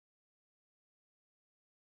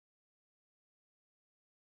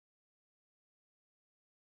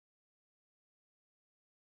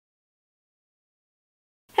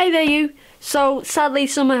Hey there you! So sadly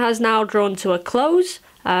summer has now drawn to a close,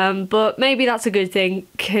 but maybe that's a good thing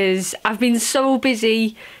because I've been so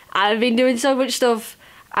busy, I've been doing so much stuff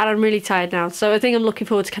and I'm really tired now. So I think I'm looking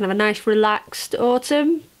forward to kind of a nice relaxed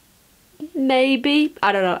autumn, maybe?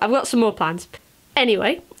 I don't know, I've got some more plans.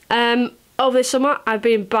 Anyway, over this summer I've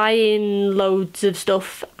been buying loads of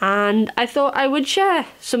stuff and I thought I would share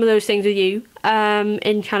some of those things with you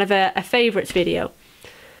in kind of a favourites video.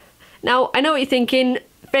 Now, I know what you're thinking,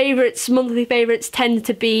 favourites, monthly favourites tend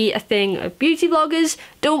to be a thing of beauty vloggers.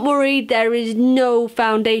 Don't worry, there is no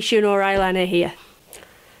foundation or eyeliner here.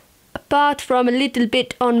 Apart from a little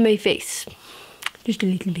bit on my face. Just a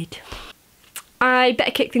little bit. I better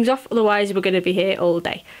kick things off, otherwise we're going to be here all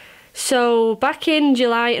day. So, back in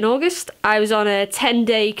July and August, I was on a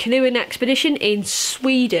 10-day canoeing expedition in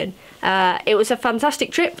Sweden. It was a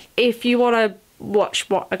fantastic trip. If you want to watch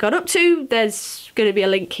what I got up to, there's going to be a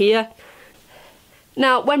link here.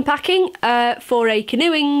 Now, when packing for a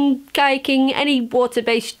canoeing, kayaking, any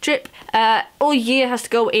water-based trip, all your gear has to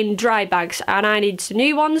go in dry bags, and I need some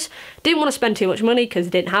new ones. Didn't want to spend too much money because I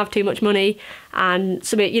didn't have too much money, and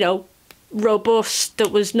something, you know, robust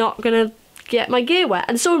that was not going to get my gear wet.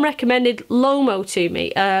 And someone recommended Lomo to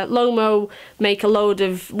me. Lomo make a load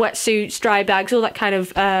of wetsuits, dry bags, all that kind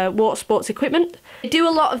of water sports equipment. They do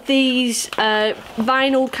a lot of these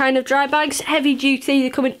vinyl kind of dry bags, heavy duty. They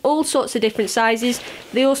come in all sorts of different sizes.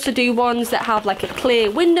 They also do ones that have like a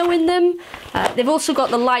clear window in them. They've also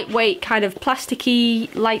got the lightweight kind of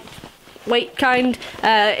plasticky, lightweight kind,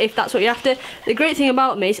 if that's what you're after. The great thing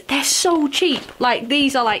about them is they're so cheap. Like,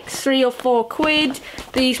 these are like 3 or 4 quid.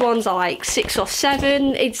 These ones are like 6 or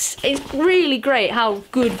 7. It's really great how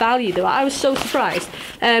good value they are. I was so surprised.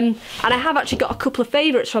 And I have actually got a couple of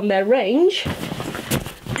favourites from their range.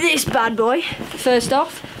 This bad boy, first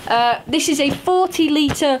off. This is a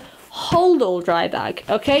 40-litre hold-all dry bag.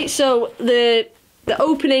 Okay, so the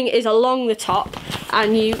opening is along the top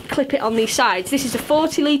and you clip it on these sides. This is a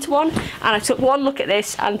 40-litre one, and I took one look at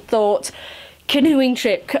this and thought, canoeing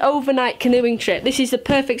trip, overnight canoeing trip. This is the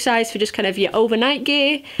perfect size for just kind of your overnight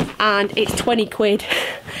gear, and it's 20 quid.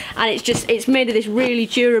 And it's made of this really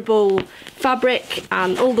durable fabric,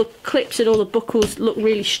 and all the clips and all the buckles look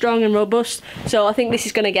really strong and robust. So I think this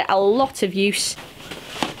is going to get a lot of use.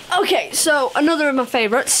 Okay, so another of my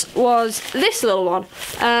favourites was this little one.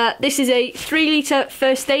 This is a 3-litre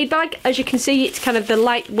first aid bag. As you can see, it's kind of the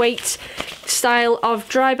lightweight style of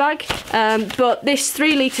dry bag. But this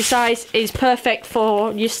 3-litre size is perfect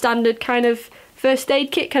for your standard kind of first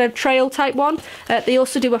aid kit, kind of trail type one. They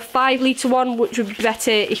also do a 5-litre one, which would be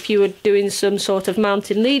better if you were doing some sort of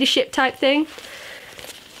mountain leadership type thing.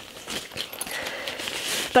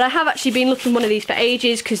 But I have actually been looking one of these for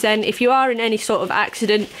ages, because then if you are in any sort of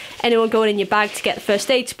accident, anyone going in your bag to get the first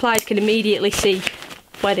aid supplies can immediately see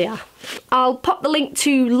where they are. I'll pop the link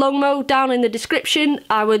to Lomo down in the description.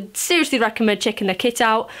 I would seriously recommend checking their kit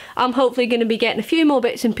out. I'm hopefully going to be getting a few more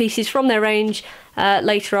bits and pieces from their range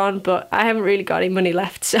later on, but I haven't really got any money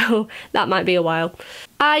left, so that might be a while.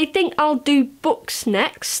 I think I'll do books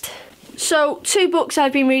next. So, 2 books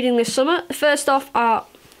I've been reading this summer. First off are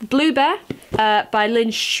Blue Bear by Lynn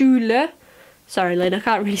Schuler. Sorry, Lynn, I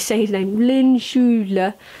can't really say his name. Lynn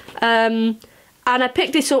Schuler. And I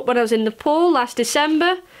picked this up when I was in Nepal last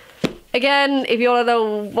December. Again, if you want to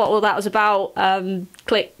know what all that was about,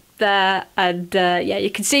 click there, and yeah, you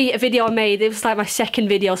can see a video I made. It was like my second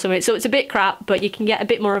video or something, so it's a bit crap, but you can get a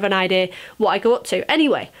bit more of an idea what I go up to.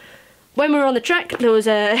 Anyway, when we were on the trek, there was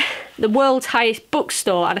the world's highest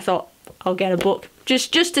bookstore, and I thought, I'll get a book.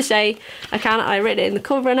 Just to say, I read it in the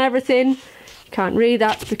cover and everything. You can't read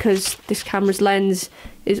that because this camera's lens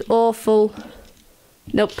is awful.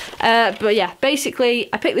 Nope. But yeah, basically,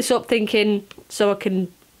 I picked this up thinking so I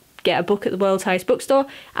can get a book at the world's highest bookstore,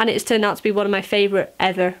 and it's turned out to be one of my favourite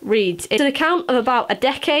ever reads. It's an account of about a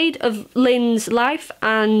decade of Lynn's life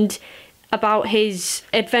and about his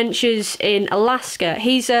adventures in Alaska.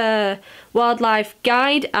 He's a wildlife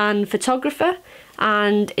guide and photographer,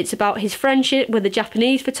 and it's about his friendship with a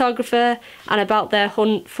Japanese photographer and about their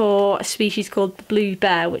hunt for a species called the blue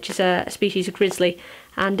bear, which is a species of grizzly.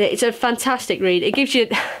 And it's a fantastic read. It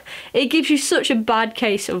gives you such a bad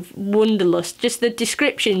case of wanderlust. Just the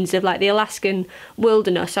descriptions of like the Alaskan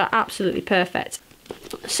wilderness are absolutely perfect.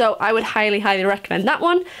 So I would highly recommend that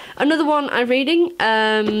one. Another one I'm reading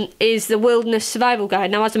is the Wilderness Survival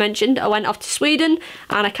Guide. Now, as I mentioned, I went off to Sweden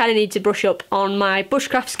and I kind of need to brush up on my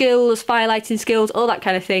bushcraft skills, firelighting skills, all that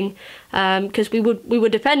kind of thing, because we were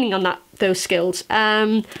depending on those skills.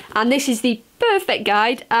 And this is the perfect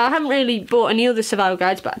guide. I haven't really bought any other survival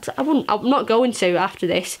guides, but I'm not going to after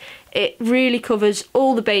this. It really covers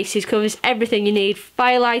all the bases, covers everything you need: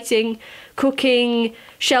 firelighting, cooking,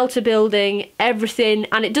 shelter building, everything,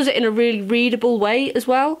 and it does it in a really readable way as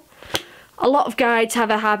well. A lot of guides have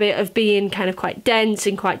a habit of being kind of quite dense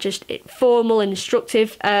and quite just formal and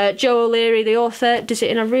instructive. Joe O'Leary, the author, does it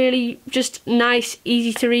in a really just nice,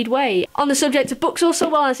 easy to read way. On the subject of books also,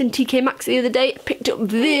 while I was in TK Maxx the other day, I picked up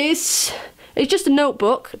this. It's just a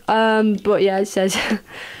notebook, but yeah, it says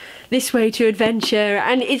This Way to Adventure,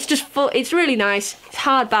 and it's just full. It's really nice. It's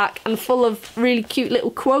hardback and full of really cute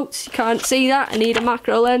little quotes. You can't see that, I need a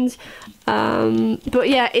macro lens. But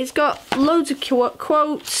yeah, it's got loads of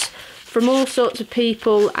quotes from all sorts of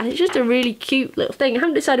people, and it's just a really cute little thing. I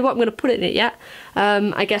haven't decided what I'm going to put in it yet.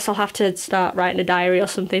 I guess I'll have to start writing a diary or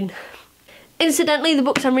something. Incidentally, the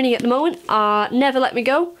books I'm reading at the moment are Never Let Me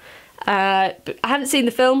Go. But I haven't seen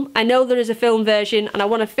the film. I know there is a film version and I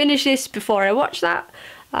want to finish this before I watch that.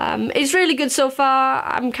 It's really good so far.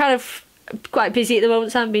 I'm kind of quite busy at the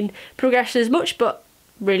moment, so I haven't been progressing as much, but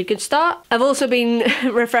really good start. I've also been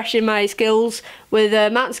refreshing my skills with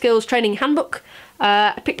Mountain Skills Training Handbook.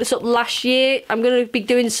 I picked this up last year. I'm going to be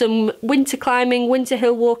doing some winter climbing, winter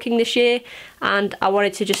hill walking this year, and I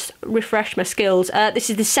wanted to just refresh my skills.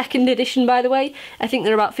 This is the second edition, by the way. I think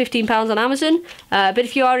they're about £15 on Amazon. But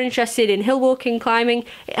if you are interested in hill walking, climbing,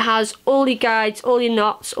 it has all your guides, all your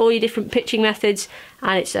knots, all your different pitching methods,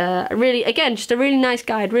 and it's really, again, just a really nice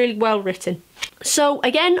guide, really well written. So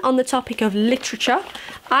again, on the topic of literature,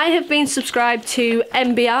 I have been subscribed to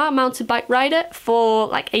MBR, Mountain Bike Rider, for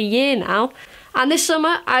like a year now. And this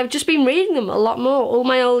summer, I've just been reading them a lot more. All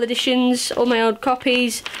my old editions, all my old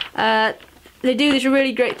copies. They do this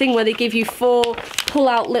really great thing where they give you 4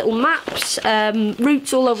 pull-out little maps,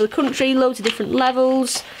 routes all over the country, loads of different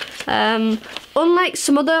levels. Unlike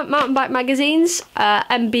some other mountain bike magazines,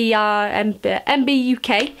 MB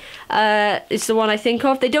UK is the one I think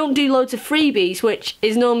of. They don't do loads of freebies, which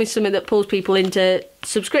is normally something that pulls people into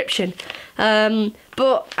subscription.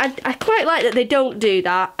 But I quite like that they don't do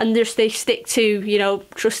that, and just they stick to, you know,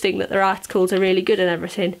 trusting that their articles are really good and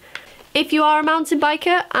everything. If you are a mountain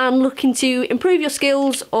biker and looking to improve your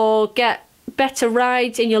skills or get better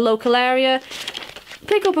rides in your local area,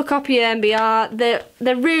 pick up a copy of MBR.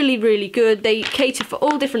 They're really, really good. They cater for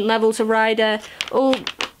all different levels of rider, all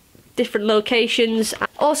different locations.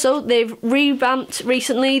 Also, they've revamped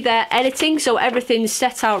recently their editing, so everything's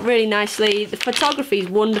set out really nicely. The photography is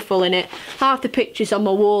wonderful in it. Half the pictures on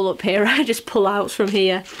my wall up here, I just pull out from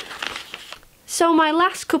here. So my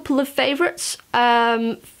last couple of favourites,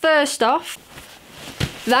 first off,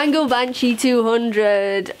 Van Gogh Banshee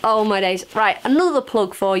 200. Oh my days. Right, another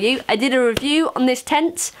plug for you. I did a review on this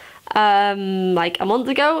tent like a month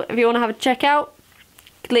ago. If you want to have a check out,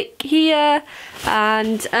 click here.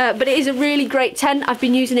 And but it is a really great tent. I've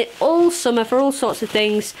been using it all summer for all sorts of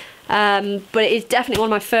things. But it is definitely one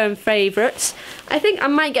of my firm favourites. I think I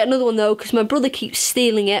might get another one though, because my brother keeps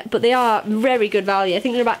stealing it, but they are very good value. I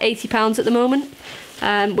think they're about £80 at the moment,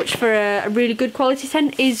 which for a really good quality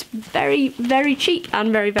tent is very, very cheap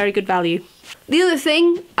and very, very good value. The other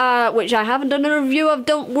thing, which I haven't done a review of,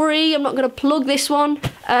 don't worry, I'm not going to plug this one.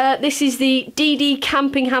 This is the DD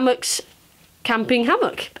Camping Hammocks Camping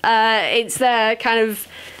Hammock. It's their kind of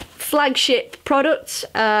flagship product.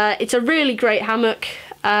 It's a really great hammock.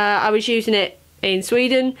 I was using it in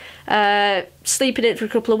Sweden, sleeping in it for a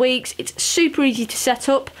couple of weeks. It's super easy to set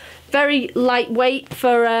up, very lightweight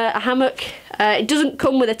for a hammock. It doesn't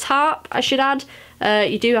come with a tarp, I should add.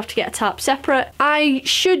 You do have to get a tarp separate. I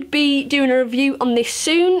should be doing a review on this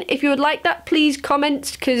soon. If you would like that, please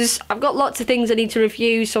comment, because I've got lots of things I need to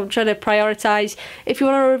review, so I'm trying to prioritise. If you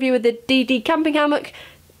want a review of the DD Camping Hammock,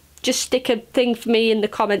 just stick a thing for me in the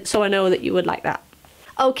comments so I know that you would like that.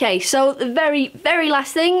 Okay, so the very, very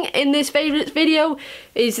last thing in this favourites video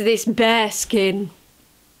is this bear skin.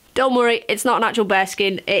 Don't worry, it's not an actual bear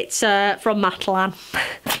skin, it's from Matalan.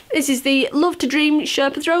 This is the Love to Dream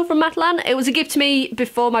Sherpa throw from Matalan. It was a gift to me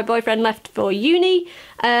before my boyfriend left for uni,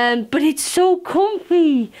 but it's so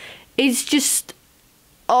comfy. It's just,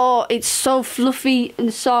 oh, it's so fluffy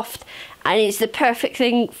and soft, and it's the perfect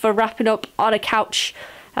thing for wrapping up on a couch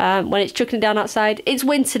when it's chucking down outside. It's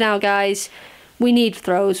winter now, guys. We need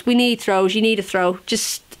throws. We need throws. You need a throw.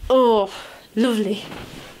 Just, oh, lovely.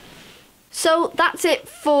 So that's it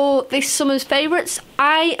for this summer's favourites.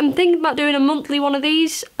 I am thinking about doing a monthly one of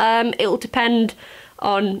these. It'll depend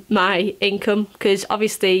on my income, because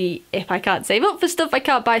obviously if I can't save up for stuff, I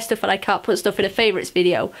can't buy stuff and I can't put stuff in a favourites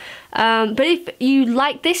video. But if you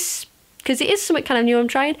like this, because it is something kind of new I'm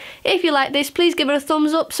trying, if you like this, please give it a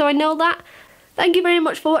thumbs up so I know that. Thank you very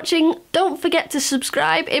much for watching. Don't forget to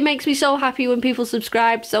subscribe. It makes me so happy when people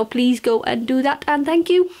subscribe, so please go and do that. And thank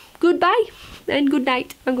you. Goodbye and good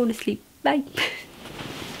night. I'm going to sleep. Bye.